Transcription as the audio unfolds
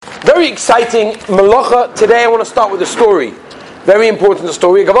Very exciting Melacha. Today I want to start with a story. Very important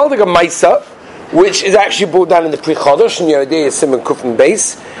story. A Gavaldiga Maisa, which is actually brought down in the Pri Chodosh, and your idea is Simon Kufn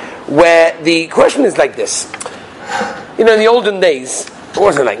base, where the question is like this. You know, in the olden days, it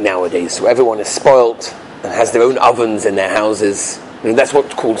wasn't like nowadays, where everyone is spoilt and has their own ovens in their houses. And that's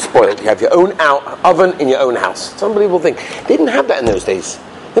what's called spoiled. You have your own oven in your own house. It's an unbelievable thing. They didn't have that in those days.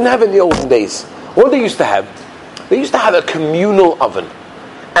 They didn't have it in the olden days. What they used to have a communal oven.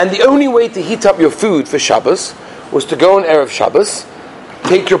 And the only way to heat up your food for Shabbos was to go on Erev Shabbos,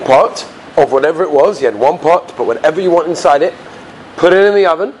 take your pot of whatever it was. You had one pot, put whatever you want inside it, put it in the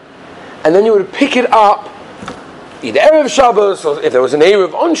oven, and then you would pick it up either Erev Shabbos, or if there was an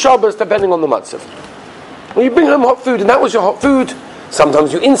Erev on Shabbos, depending on the matzav. Well, you bring home hot food, and that was your hot food.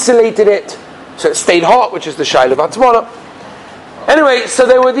 Sometimes you insulated it, so it stayed hot, which is the Shaila Vatzmana. Anyway, so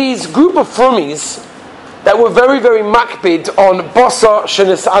there were these group of frumies that were very, very makbid on Basar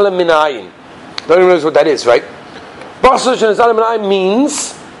Shenis Alam Minayin. Nobody knows what that is, right? Basar Shenis Alam Minayin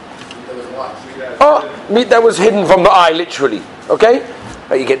means meat that was hidden from the eye, literally. Okay?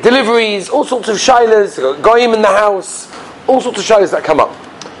 You get deliveries, all sorts of Shailas, goyim in the house, all sorts of Shailas that come up.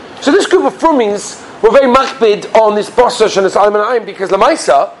 So this group of frumies were very makbid on this Basar Shenis Alam Minayin because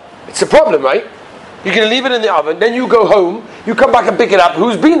Lamaisa, it's a problem, right? You're going to leave it in the oven, then you go home, you come back and pick it up.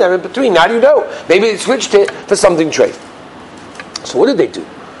 Who's been there in between? How do you know? Maybe they switched it for something trade. So what did they do?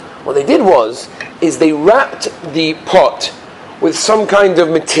 What they did is they wrapped the pot with some kind of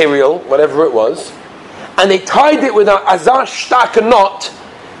material, whatever it was, and they tied it with an azar shtak knot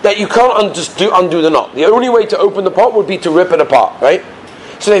that you can't undo the knot. The only way to open the pot would be to rip it apart, right?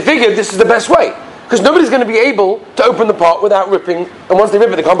 So they figured this is the best way. Because nobody's going to be able to open the pot without ripping, and once they rip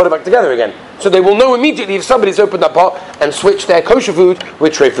it, they can't put it back together again. So they will know immediately if somebody's opened that pot and switched their kosher food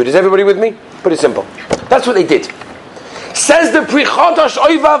with tray food. Is everybody with me? Pretty simple. That's what they did. Says the Pri Chodosh,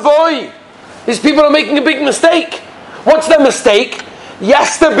 oy vavoy. These people are making a big mistake. What's their mistake?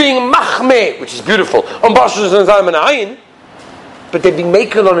 Yes, they're being machmeh, which is beautiful, on Basar and Zalman Ayin, but they're being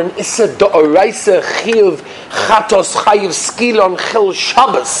making on an Issa Do'oraisa Chiv Chatos Chayiv Skilon Chil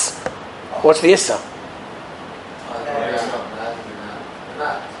Shabbos. What's the Issa?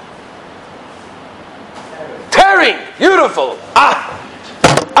 Tearing! Beautiful!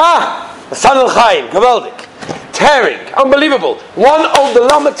 San al-Chaim, Gavaldik. Tearing. Unbelievable. One of the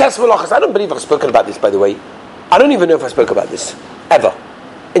Lama Tes Melachas. I don't believe I've spoken about this, by the way. I don't even know if I spoke about this. Ever.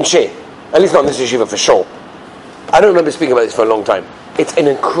 In Sheh. At least not in this yeshiva for sure. I don't remember speaking about this for a long time. It's an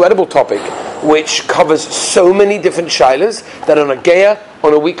incredible topic which covers so many different shilas that on a geya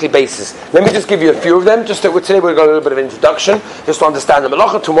on a weekly basis. Let me just give you a few of them. Today we've got a little bit of introduction just to understand the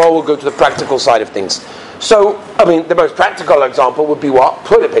Melacha. Tomorrow we'll go to the practical side of things. So, the most practical example would be what?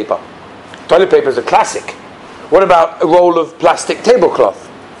 Toilet paper. Toilet paper is a classic. What about a roll of plastic tablecloth?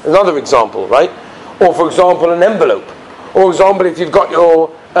 Another example, right? Or for example, an envelope. Or example, if you've got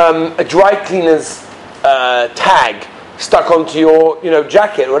your a dry cleaner's tag stuck onto your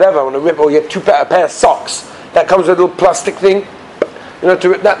jacket or whatever on a rip, or you have a pair of socks that comes with a little plastic thing, to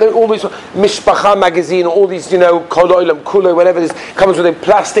rip that. All these Mishpacha magazine, all these Kol Olam Kula, whatever this comes with a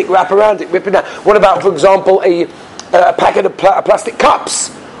plastic wrap around it, ripping that. What about, for example, a packet of plastic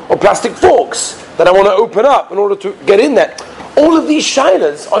cups or plastic forks that I want to open up in order to get in there? All of these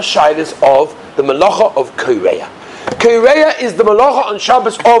shilas are shilas of the Melacha of Koreya. Koreya is the Melacha on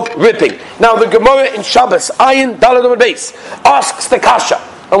Shabbos of ripping. Now the Gemara in Shabbos, Ayin Dalad Amud Beis, asks the Kasha,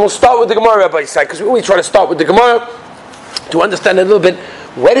 and we'll start with the Gemara by side, because we always try to start with the Gemara to understand a little bit,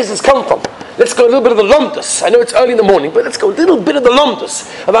 where does this come from? Let's go a little bit of the lumdus. I know it's early in the morning, but let's go a little bit of the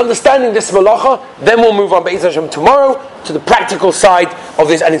lumdus of understanding this Melacha, then we'll move on Be'ez Hashem tomorrow to the practical side of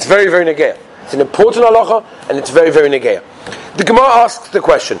this, and it's very, very negeya. It's an important halacha, and it's very, very negeya. The Gemara asks the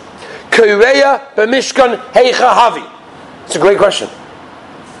question, Koreya b'mishkan heicha havi. It's a great question.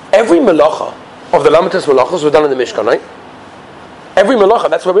 Every melacha of the Lamatas melachos were done in the Mishkan, right? Every melacha,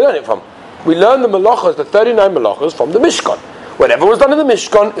 that's where we learn it from. We learn the melachos, the 39 melachos, from the Mishkan. Whatever was done in the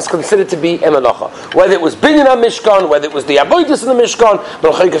Mishkan is considered to be a melacha. Whether it was binyan Mishkan, whether it was the avodas in the Mishkan,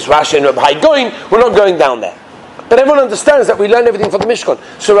 Melchaikas Rashi and Rabbi Goin, we're not going down there. But everyone understands that we learn everything from the Mishkan.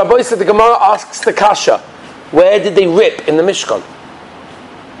 So Rabbi said, the Gemara asks the Kasha, where did they rip in the Mishkan?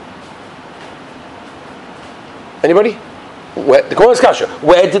 Anybody? Where, the Gemara's Kasha,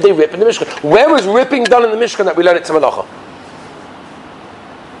 where did they rip in the Mishkan? Where was ripping done in the Mishkan that we learn it to Melacha?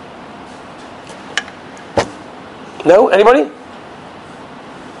 No? Anybody?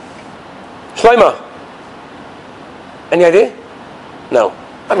 Shloima? Any idea? No.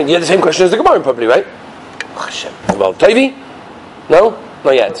 I mean, you had the same question as the Gemara probably, right? Well, Tavi? No?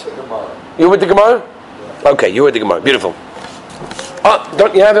 Not yet. You with the Gemara? Okay, you with the Gemara. Beautiful.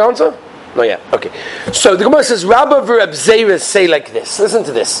 Don't you have the answer? No, yeah. Okay. So the Gemara says, Rabba v'Reb Zera say like this. Listen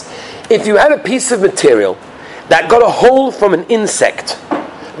to this. If you had a piece of material that got a hole from an insect,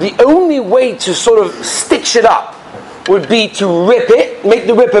 the only way to sort of stitch it up would be to rip it, make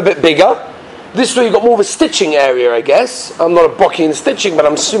the rip a bit bigger. This way you got more of a stitching area, I guess. I'm not a bocking in stitching, but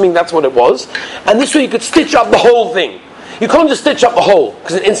I'm assuming that's what it was. And this way you could stitch up the whole thing. You can't just stitch up the hole,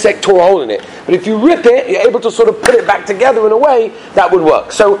 because an insect tore a hole in it. But if you rip it, you're able to sort of put it back together in a way that would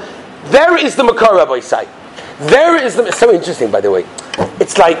work. So, there is the Makar Rabbi say. It's so interesting, by the way.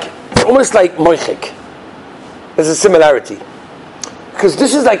 It's almost like Moichik. There's a similarity. Because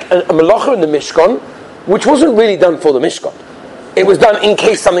this is like a Melacha in the Mishkan, which wasn't really done for the Mishkan. It was done in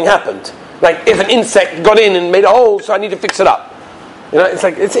case something happened. Like, if an insect got in and made a hole, so I need to fix it up.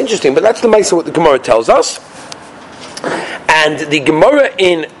 It's interesting, but that's the Maisa what the Gemara tells us. And the Gemara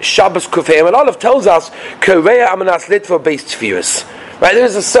in Shabbos Kufei Amud Aleph tells us Korea Amanas Litva based Tfiras. Right, there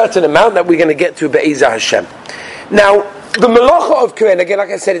is a certain amount that we're going to get to Be'ezah Hashem. Now, the Melacha of Korea, again, like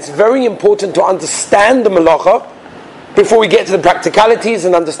I said, it's very important to understand the Melacha before we get to the practicalities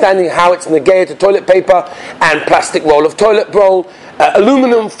and understanding how it's negaya to toilet paper and plastic roll of toilet roll,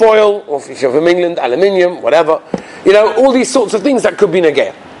 aluminum foil, or if you're from England, aluminium, whatever. All these sorts of things that could be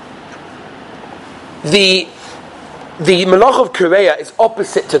negaya. The Melacha of Korea is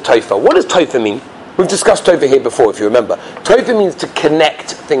opposite to Toifa. What does Toifa mean? We've discussed Toifa here before, if you remember. Toifa means to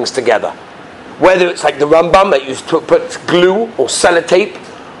connect things together. Whether it's like the Rambam that used to put glue or sellotape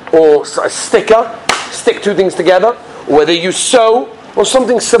or a sticker, stick two things together, or whether you sew or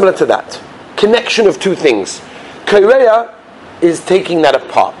something similar to that. Connection of two things. Korea is taking that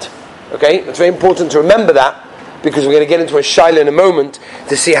apart. Okay? It's very important to remember that, because we're going to get into a shaila in a moment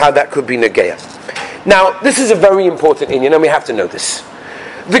to see how that could be negaya. Now, this is a very important inyan, and we have to know this.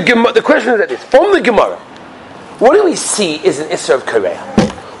 The question is like this. From the Gemara, what do we see is an Isra of Korea?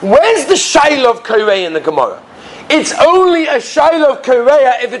 Where's the shaila of Korea in the Gemara? It's only a shaila of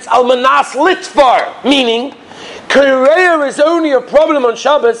Korea if it's Almanas Litvar, meaning Korea is only a problem on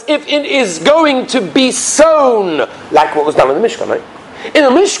Shabbos if it is going to be sewn, like what was done in the Mishkan, right? In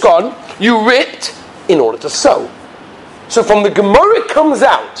the Mishkan, you ripped in order to sew. So from the Gemara it comes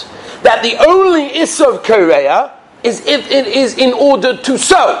out that the only Isra of Korea is if it is in order to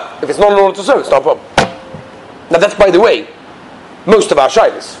sew. If it's not in order to sew, it's not a problem. Now that's, by the way, most of our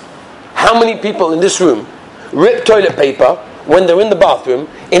shaylas. How many people in this room rip toilet paper when they're in the bathroom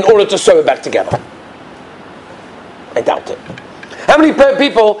in order to sew it back together? I doubt it. How many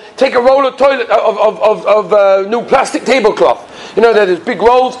people take a roll of toilet of new plastic tablecloth? There's big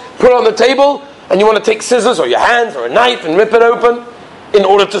rolls, put it on the table, and you want to take scissors or your hands or a knife and rip it open in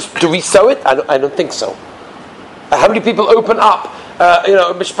order to re-sew it? I don't think so. How many people open up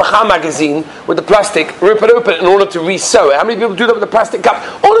a Mishpacha magazine with the plastic, rip it open in order to re-sew it? How many people do that with a plastic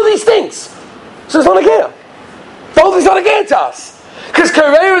cup? All of these things. So it's not a gear. Both is not a gear to us. Because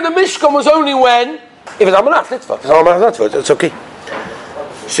Korea in the Mishkan was only when, if it's Amanas Litzvah. If it's Amanas Litzvah, it's okay.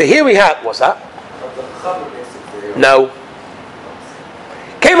 So here we have, what's that? No.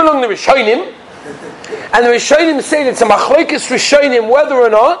 Came along the Rishonim, and the Rishonim say it's a machlokes Rishonim whether or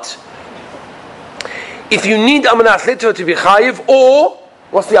not if you need Amanas Litzvah to be chayiv, or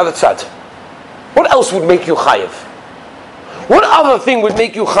what's the other tzad? What else would make you chayiv? What other thing would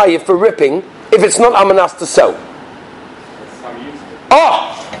make you chayiv for ripping if it's not Amanas to sew?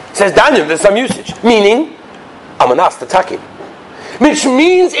 Says Daniel, there's some usage. Meaning, Amanas to takin. Which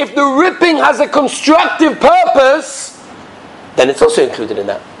means if the ripping has a constructive purpose, then it's also included in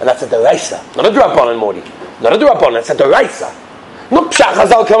that. And that's a deraisa. Not a drabanan, Mordi. Not a drabanan, it's a deraisa. Not Pshach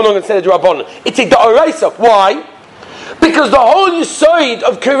Hazal come along and say a drabanan. It's a deraisa. Why? Because the whole yisoid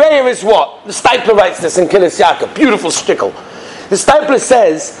of Korea is what? The Stipler writes this in Kilis Yaakov. Beautiful shtickle. The Stipler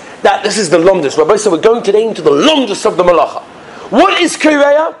says that this is the Lomdus. Rabbi said we're going today into the Lomdus of the Melacha. What is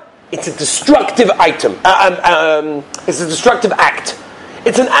Korea? It's a destructive item. It's a destructive act.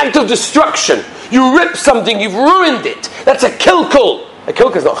 It's an act of destruction. You rip something, you've ruined it. That's a kilkul. A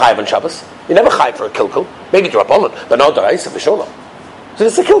kilkul is not chayiv on Shabbos. You never chayiv for a kilkul. Maybe drabanan, but not deraisa for sure not. So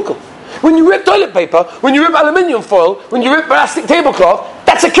it's a kilkul. When you rip toilet paper, when you rip aluminium foil, when you rip plastic tablecloth,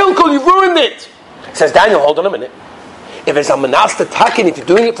 that's a kilkul. You've ruined it. Says Daniel, hold on a minute. If it's Amanas Takin, if you're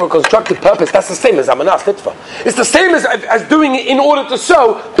doing it for a constructive purpose, that's the same as Amanas Litzvah. It's the same as doing it in order to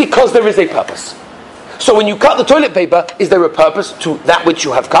sew, because there is a purpose. So when you cut the toilet paper, is there a purpose to that which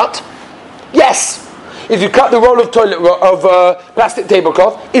you have cut? Yes. If you cut the roll of plastic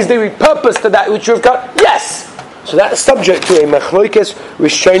tablecloth, is there a purpose to that which you have cut? Yes. So that is subject to a machlokes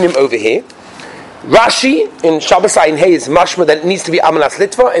rishonim over here. Rashi in Shabbos Ayin Hey is mashma that it needs to be Amanas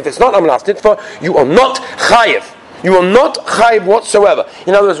Litzvah. If it's not Amanas Litzvah, you are not chayiv. You are not chayiv whatsoever.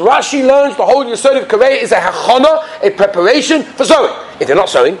 In other words, Rashi learns the whole Yesod of Kareya is a hachana, a preparation for sewing. If you're not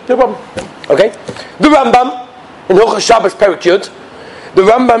sewing, no problem. Okay? The Rambam, in Hilchos Shabbos Perek Yud, the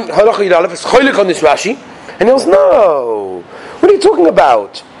Rambam, Halacha Yud Aleph, is cholik on this Rashi, and he goes, no, what are you talking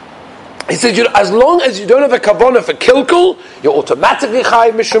about? He says, as long as you don't have a kavanah for kilkul, you're automatically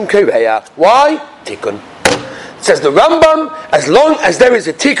chayiv mishum Kareya. Why? Tikkun. Says the Rambam, as long as there is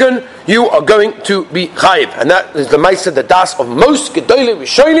a tikkun, you are going to be chayiv. And that is the Maisa, the das of most Gedolei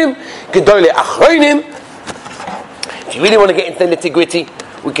Rishonim, Gedolei Achronim. If you really want to get into the nitty-gritty,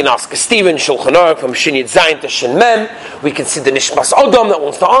 we can ask Stephen Shulchan Aruch from Shin Yud Zayin to Shin Mem. We can see the Nishmas Odom that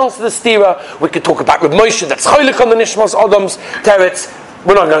wants to answer the stira. We could talk about Reb Moshe that's cholik on the Nishmas Odom's teretz.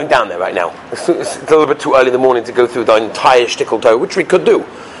 We're not going down there right now. It's a little bit too early in the morning to go through the entire shtickle Torah, which we could do.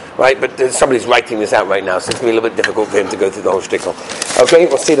 Right, but somebody's writing this out right now, so it's going to be a little bit difficult for him to go through the whole shtickle. Okay,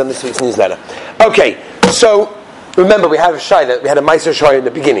 we'll see it on this week's newsletter. Okay, so remember we had a shayla, we had a Meiser Shayla in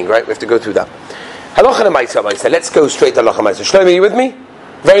the beginning, right? We have to go through that. Halacha and Meiser. Let's go straight to Halacha Meiser. Shlomo, are you with me?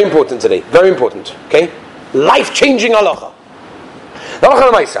 Very important today. Very important. Okay, life-changing halacha. Halacha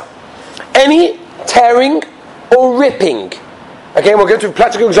and Meiser. Any tearing or ripping. Okay, we'll go through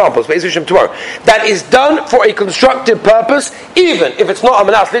practical examples, tomorrow. That is done for a constructive purpose, even if it's not a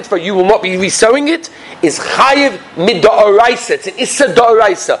manas litzvah, you will not be resewing it, is chayiv mid-da'oraisa. It's an issa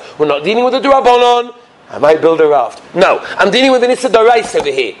da'oraisa. We're not dealing with a d'Rabbanan. I might build a raft. No, I'm dealing with an issa da'oraisa over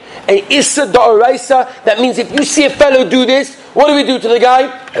here. An issa da'oraisa, that means if you see a fellow do this, what do we do to the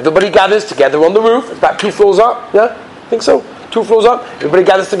guy? Everybody gathers together on the roof. It's about 2 floors up. Yeah? I think so. 2 floors up. Everybody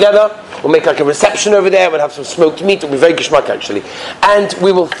gathers together. We'll make like a reception over there. We'll have some smoked meat. It'll be very gishmak actually. And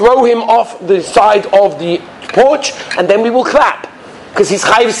we will throw him off the side of the porch, and then we will clap. Because he's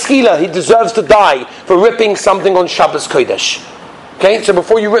chayiv skila. He deserves to die for ripping something on Shabbos Kodesh. Okay? So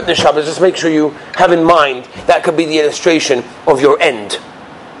before you rip the Shabbos, just make sure you have in mind that could be the illustration of your end.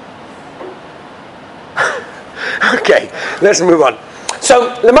 Okay, let's move on.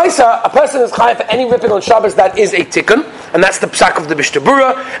 So, Lemaisa, a person is chayav for any ripping on Shabbos that is a tikkun, and that's the psak of the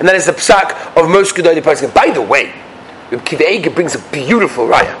Bishtabura, and that is the psak of most Gedolei Poskim. By the way, Reb Kiva Eiger brings a beautiful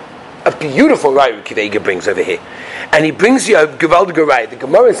raya. A beautiful raya Reb Kiva Eiger brings over here. And he brings you a gewaldige raya. The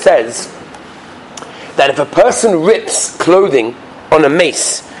Gemara says that if a person rips clothing on a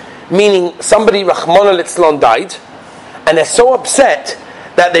mace, meaning somebody, Rachmana Litzlan, died, and they're so upset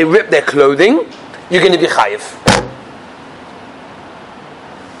that they rip their clothing, you're going to be chayiv.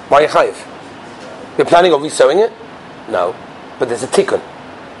 Why are you chayiv? You're planning on resewing it? No. But there's a tikkun.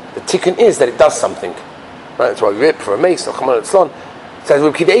 The tikkun is that it does something. Right? That's why we rip for a mace, or chaman etzlon. Says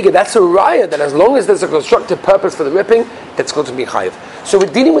Reb Kiva Eiger, that's a raya that as long as there's a constructive purpose for the ripping, that's going to be chayiv. So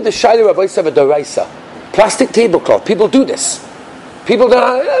we're dealing with the shayla of Oisav Doraisa. Plastic tablecloth. People do this. People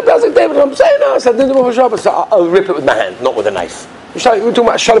don't plastic tablecloth. I'm saying no. I said I'll rip it with my hand, not with a knife. We're talking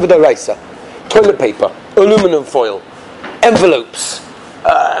about shayla of Doraisa. Toilet paper, aluminum foil, envelopes.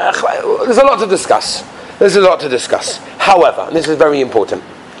 There's a lot to discuss. However, and this is very important,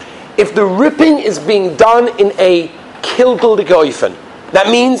 if the ripping is being done in a kilgul geoifen, that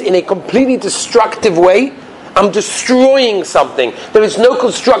means in a completely destructive way, I'm destroying something. There is no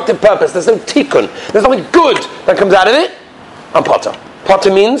constructive purpose. There's no tikkun. There's nothing good that comes out of it. I'm potter.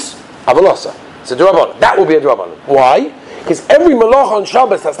 Potter means avalosa. It's a d'Rabbanan. That will be a d'Rabbanan. Why? Because every Melacha on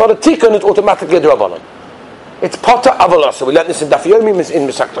Shabbos that's not a tikkun, it's automatically a d'Rabbanan. It's potter avalasa. We learned this in Daf Yomi in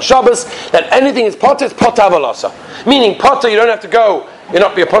Masechta Shabbos, that anything is potter avalasa. Meaning potter, you don't have to go, you're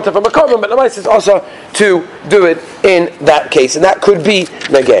not be a potter from a korban, but the mice is also to do it in that case, and that could be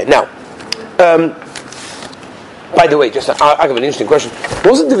negeh. Now, by the way, I have an interesting question.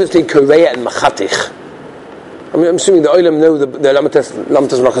 What's the difference between koreya and machatich? I mean, I'm assuming the olam know the lamatas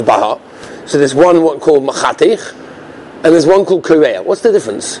malachas baha. So there's one called machatich, and there's one called koreya. What's the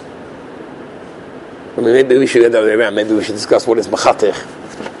difference? I mean, maybe we should go the other way around. Maybe we should discuss what is machatich.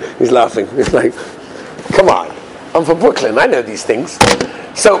 He's laughing. He's like, come on. I'm from Brooklyn. I know these things.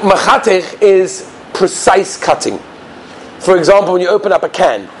 So machatich is precise cutting. For example, when you open up a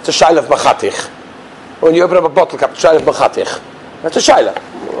can, it's a shaila of machatich. When you open up a bottle cap, it's a shaila of machatich. That's a shaila.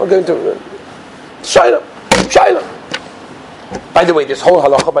 We're going to shaila. By the way, this whole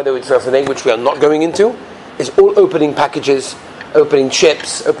halacha, which we are not going into, is all opening packages, opening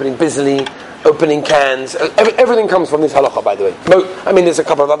chips, opening bizli, opening cans. Everything comes from this halacha, by the way. I mean, there's a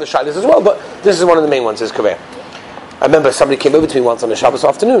couple of other shaylas as well, but this is one of the main ones, is Korea. I remember somebody came over to me once on a Shabbos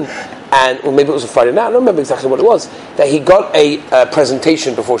afternoon, or maybe it was a Friday night, I don't remember exactly what it was, that he got a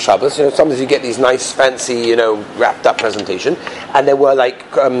presentation before Shabbos. Sometimes you get these nice, fancy, wrapped up presentation, and there were like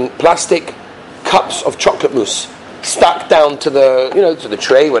plastic cups of chocolate mousse stuck down to the, to the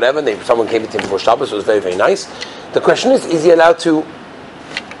tray, whatever, and someone came to him before Shabbos. It was very, very nice. The question is he allowed to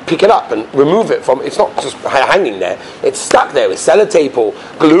pick it up and remove it from? It's not just hanging there; it's stuck there with sellotape or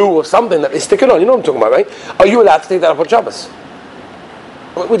glue or something that they stick it on. You know what I'm talking about, right? Are you allowed to take that up on Shabbos?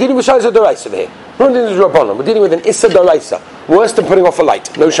 We're dealing with Shaila Doraisa over here. We're not dealing with Rabbanon. We're dealing with an Issa Doraisa. Worse than putting off a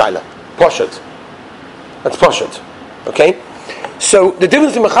light. No Shaila. Poshet. That's Poshet. Okay? So the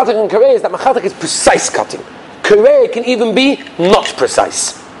difference between Mechatek and Kareya is that Mechatek is precise cutting. Kareya can even be not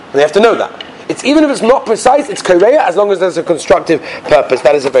precise. And they have to know that. It's even if it's not precise, it's Kareya as long as there's a constructive purpose.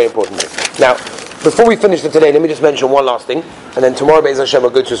 That is a very important thing. Now, before we finish for today, let me just mention one last thing. And then tomorrow, Be'ez Hashem, will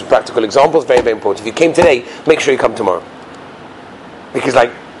go through some practical examples. Very, very important. If you came today, make sure you come tomorrow. Because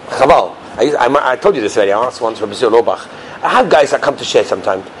Chaval, I told you this already, I asked once Rabbi Zil Orbach. I have guys that come to share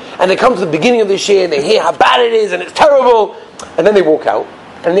sometimes, and they come to the beginning of the share and they hear how bad it is and it's terrible, and then they walk out,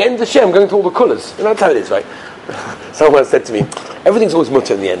 and at the end of the share I'm going through all the colours. You know that's how it is, right? Someone said to me, everything's always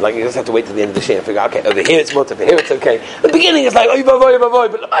mutter in the end, like you just have to wait till the end of the share and figure out, okay, over here it's mutter, over here it's okay. The beginning is like, oy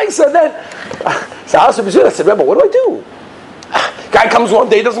vavoy, but I said then, so I asked Rabbi Zil, I said, Rebbe, what do I do? Guy comes one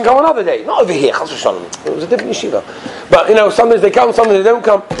day, doesn't come another day. Not over here, Chas v'shalom. It was a different yeshiva. But, sometimes they come, sometimes they don't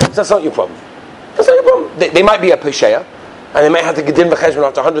come. So that's not your problem. That's not your problem. They might be a Pesheya, and they might have to get in v'cheshbon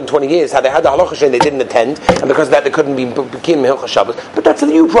after 120 years. How they had the halacha and they didn't attend, and because of that they couldn't be Bekim Hilchos Shabbos. But that's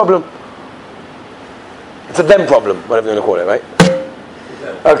a you problem. It's a them problem, whatever you want to call it, right?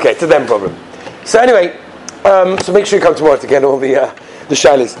 Okay, it's a them problem. So anyway, so make sure you come tomorrow to get all the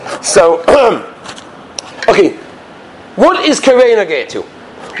shilas. So, okay. What is Kareya Nagea to?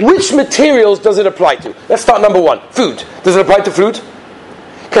 Which materials does it apply to? Let's start number one. Food. Does it apply to food?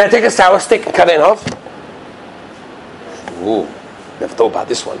 Can I take a sour stick and cut it in half? Ooh, never thought about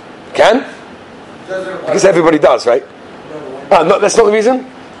this one. Can? Because everybody does, right? No, that's not the reason?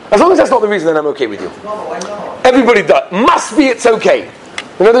 As long as that's not the reason, then I'm okay with you. Everybody does. Must be it's okay.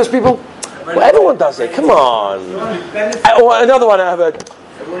 You know those people? Well, everyone does it. Come on. Another one I have heard.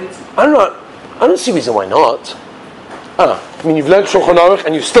 I don't see reason why not. You've learned Shulchan Aruch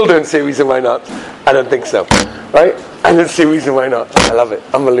and you still don't see a reason why not. I don't think so. Right? I don't see a reason why not. I love it.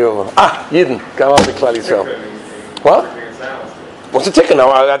 Unbelievable. Yidden. Go on the Klal Yisrael. What? What's the ticker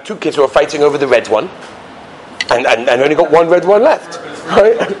now? I had two kids who were fighting over the red one. And only got one red one left.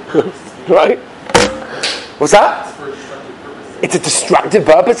 Right? Right? What's that? It's a destructive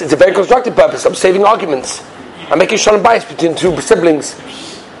purpose. It's a very constructive purpose. I'm saving arguments. I'm making shalom bias between two siblings.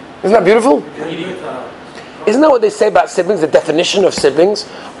 Isn't that beautiful? Isn't that what they say about siblings? The definition of siblings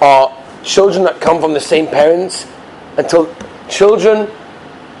are children that come from the same parents until children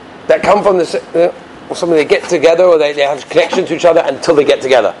that come from the or something they get together or they have a connection to each other until they get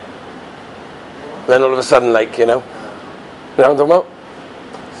together. And then all of a sudden, you know what I'm talking about?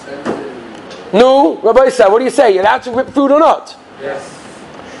 No, Rabbi Isa, what do you say? You're allowed to rip food or not? Yes.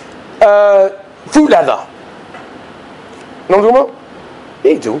 Fruit leather. You know what I'm talking about?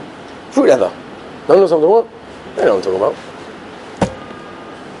 Yeah, you do. Fruit leather. No one knows what I'm talking about? I know what I'm talking about.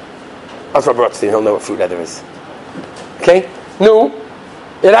 That's what Baratstein, he'll know what fruit leather is. Okay? No,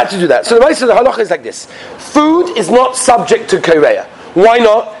 you're allowed to do that. So the Raisa of the halacha is like this. Food is not subject to Kareya. Why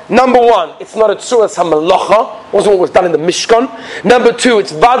not? Number one, it's not a tzuras ha-melacha. Wasn't what was done in the Mishkan. Number two,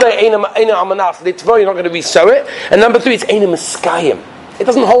 it's vada eina amanaf. You're not going to resew it. And number three, it's eina miskayim. It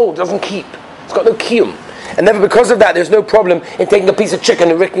doesn't hold, it doesn't keep. It's got no kiyum. And never because of that, there's no problem in taking a piece of chicken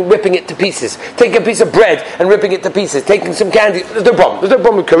and ripping it to pieces. Taking a piece of bread and ripping it to pieces. Taking some candy. There's no problem. There's no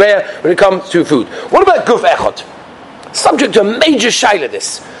problem with Kareya when it comes to food. What about guf echad? Subject to a major shaila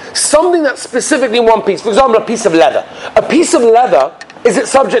this. Something that's specifically one piece. For example, a piece of leather. A piece of leather, is it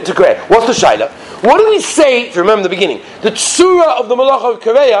subject to Kareya? What's the shaila? What do we say, if you remember the beginning? The tsura of the Melacha of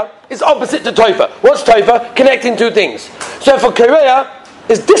Kareya is opposite to toifa. What's toifa? Connecting two things. So for Kareya,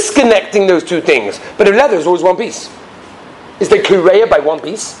 is disconnecting those two things. But if leather is always one piece. Is there Kareya by one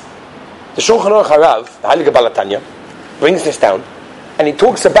piece? The Shulchan Aruch Harav, the Heilige Baal HaTanya, brings this down, and he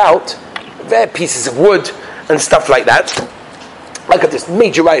talks about their pieces of wood and stuff like that. Look at this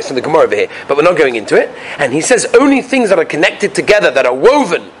major rise from the Gemara over here, but we're not going into it. And he says only things that are connected together, that are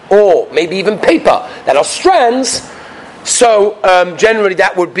woven, or maybe even paper, that are strands. So generally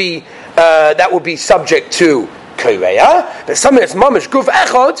that would be subject to Kareya, but something that's mamish guf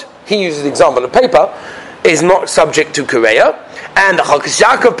echad, he uses the example of paper, is not subject to Kareya. And the Chalkis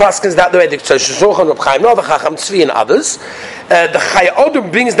Yaakov paskins that the way the Shulchan Reb Chaim, the Chacham Tzvi and others. The Chai Odom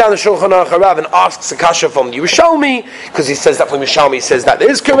brings down the Shulchan Aruch Harav and asks a kasha from the Yerushalmi, because he says that from Yerushalmi he says that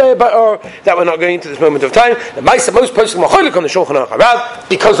there is Kareya, but that we're not going into this moment of time. The most posting macholik on the Shulchan Aruch Harav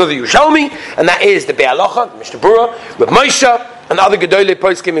because of the Yerushalmi, and that is the Be'alacha, the Mishnah Berurah, with Moshe, and other Gedolei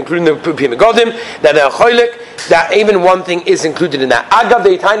Poskim, including the Pupim Godim, that they are cholik, that even one thing is included in that. Agav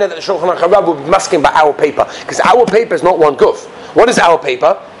the Itaina that the Shulchan Aruch will be masking by our paper, because our paper is not one guf. What is our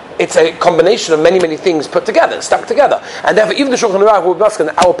paper? It's a combination of many, many things put together, stuck together. And therefore, even the Shulchan Aruch will be masking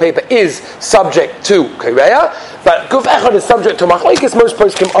that our paper is subject to Korea, but guf echad is subject to machlokes. Most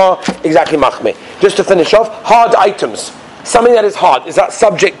poskim are exactly machmeh. Just to finish off, hard items. Something that is hard, is that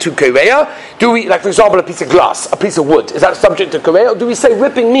subject to Korea? Do we, like for example, a piece of glass, a piece of wood, is that subject to Korea? Or do we say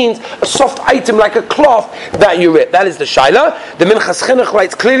ripping means a soft item like a cloth that you rip? That is the Shaila. The Minchas Chinuch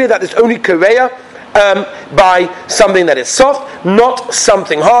writes clearly that it's only Korea by something that is soft, not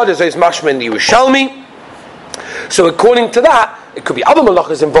something hard, as is mashma in the Yerushalmi. So according to that, it could be other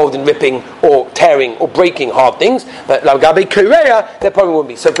malachas involved in ripping or tearing or breaking hard things, but lagabe korea, there probably won't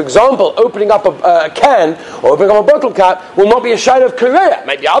be. So, for example, opening up a can or opening up a bottle cap will not be a shayla of korea.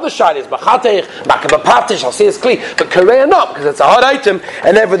 Maybe other shaylas, bachatech, makabapatish, I'll see it's clean, but korea not, because it's a hard item,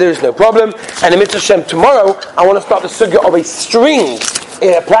 and therefore there is no problem. And in Mitzvah Shem tomorrow, I want to start the sugya of a string,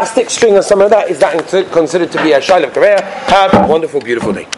 a plastic string or something like that. Is that considered to be a shayla of korea? Have a wonderful, beautiful day.